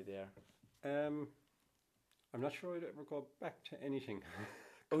that memory there? I'm not sure I'd ever go back to anything.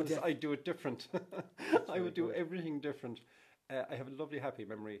 Oh, Because yeah. I do it different. I would do good. everything different. I have a lovely, happy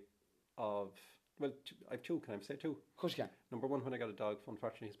memory of, I have two, can I say two? Of course you can. Number one, when I got a dog,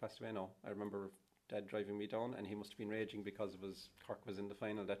 unfortunately he's passed away now. I remember Dad driving me down and he must have been raging because Cork was in the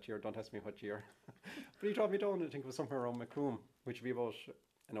final that year. Don't ask me what year. But he drove me down, I think it was somewhere around Macroom, which would be about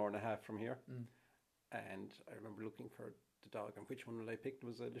an hour and a half from here. Mm. And I remember looking for the dog and which one will I pick? There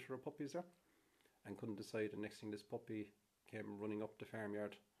was a litter of puppies there and couldn't decide. And next thing, this puppy came running up the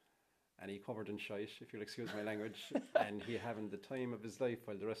farmyard and he covered in shite, if you'll excuse my language, and he having the time of his life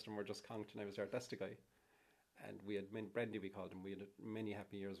while the rest of them were just conked and I was there. That's the guy. And we had Brandy, we called him. We had many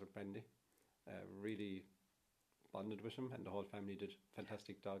happy years with Brandy. Really bonded with him and the whole family did.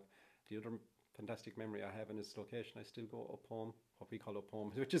 Fantastic dog. The other fantastic memory I have in this location, I still go up home, what we call up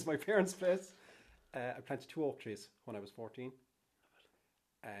home, which is my parents' place. I planted 2 oak trees when I was 14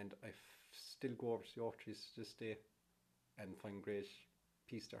 and I still go over to the oak trees to this day and find great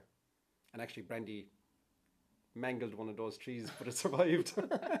peace there. And actually Brandy mangled one of those trees, but it survived.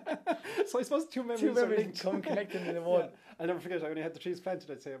 So I suppose two memories are linked. come connecting in the one. Yeah. I'll never forget, I only had the trees planted,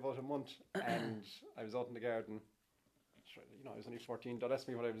 I'd say, about a month. And I was out in the garden. I was only 14. Don't ask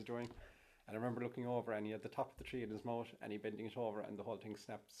me what I was doing. And I remember looking over and he had the top of the tree in his mouth and he bending it over and the whole thing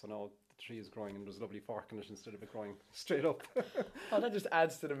snapped. So now the tree is growing and there's a lovely fork in it instead of it growing straight up. Oh, that just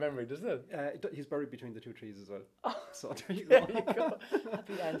adds to the memory, doesn't it? He's buried between the 2 trees as well. Oh. So there you go. There you go.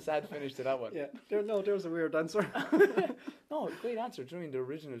 Happy and sad finish to that one. Yeah, there's a weird answer. No, great answer. Doing the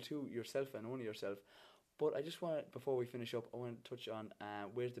original to yourself and only yourself. But I just want, before we finish up, I want to touch on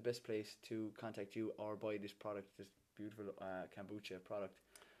where's the best place to contact you or buy this product, this beautiful kombucha product.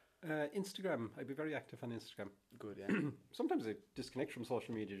 Instagram. I'd be very active on Instagram. Good, yeah. Sometimes I disconnect from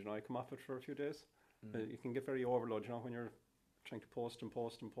social media. I come off it for a few days. You can get very overloaded, when you're trying to post and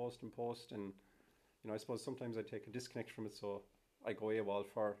post and post and post. And I suppose sometimes I take a disconnect from it, so I go AWOL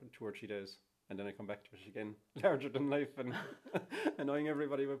for 2 or 3 days, and then I come back to it again, larger than life, and annoying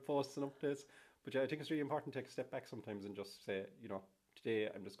everybody with posts and updates. But yeah, I think it's really important to take a step back sometimes and just say, today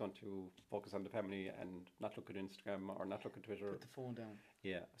I'm just going to focus on the family and not look at Instagram or not look at Twitter. Put the phone down.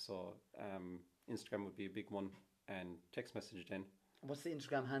 Yeah, so Instagram would be a big one, and text message then. What's the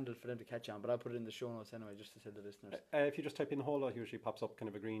Instagram handle for them to catch on? But I'll put it in the show notes anyway, just to tell the listeners. If you just type in Holo, it usually pops up kind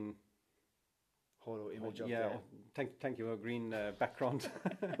of a green Holo image up yeah, there. thank you. A green background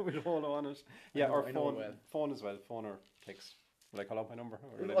with Holo on it. Yeah, or phone as well. Phone or text. Will I call out my number?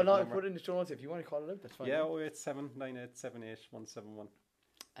 Oh no, put it in the show notes if you want to call it out. That's fine. Yeah, 087 9878 171.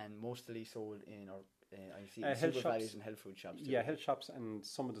 And mostly sold in or I see health super shops values and health food shops. Yeah, health shops and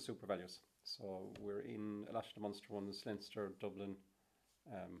some of the super values. So we're in a lot of the Munster ones, Leinster, Dublin,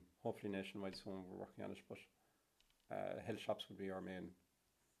 hopefully nationwide soon. We're working on it, but health shops would be our main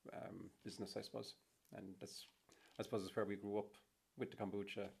business, I suppose. And that's, I suppose, is where we grew up with the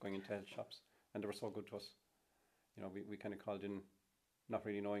kombucha, going into health shops, and they were so good to us. You know, we kind of called in, not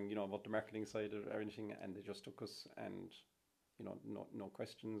really knowing, you know, about the marketing side or anything, and they just took us, and you know, no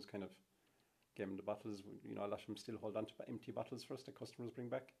questions, kind of gave them the bottles. You know, a lot of them still hold on to empty bottles for us that customers bring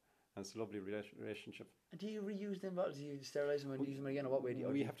back, and it's a lovely relationship. And do you reuse them bottles? Do you sterilise them and use them again, or what way do you?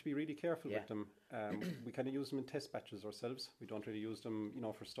 We have to be really careful with them. We kind of use them in test batches ourselves. We don't really use them, you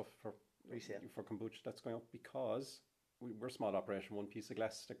know, for stuff for resale, for kombucha that's going up, because we're a small operation. One piece of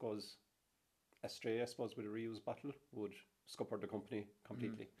glass that goes astray, I suppose, with a reused bottle would scupper the company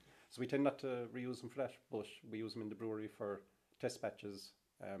completely. So we tend not to reuse them for that, but we use them in the brewery for test batches,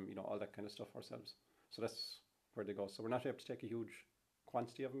 you know, all that kind of stuff ourselves. So that's where they go. So we're not able to take a huge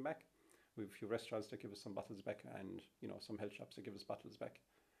quantity of them back. We have a few restaurants that give us some bottles back, and you know, some health shops that give us bottles back.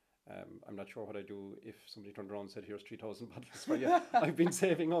 I'm not sure what I'd do if somebody turned around and said, here's 3,000 bottles for you. I've been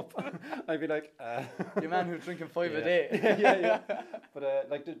saving up. I'd be like... Your man who's drinking 5 a day. yeah. But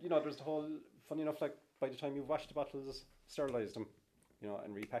like, you know, there's the whole... Funny enough, like, by the time you've washed the bottles, sterilised them, you know,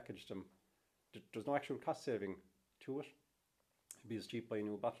 and repackaged them, there's no actual cost saving to it. It'd be as cheap buying a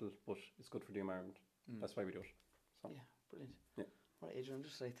new bottle, but it's good for the environment. That's why we do it. So. Yeah, brilliant. Yeah. All right, Adrian,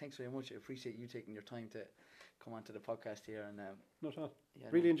 just say thanks very much. I appreciate you taking your time to come onto the podcast here. And not at all. Yeah,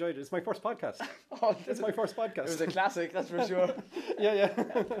 really enjoyed it. It's my first podcast. It's my first podcast. It was a classic, that's for sure. yeah.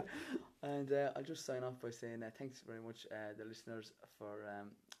 And I'll just sign off by saying thanks very much, the listeners, for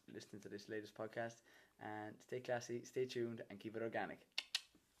listening to this latest podcast. And stay classy, stay tuned, and keep it organic.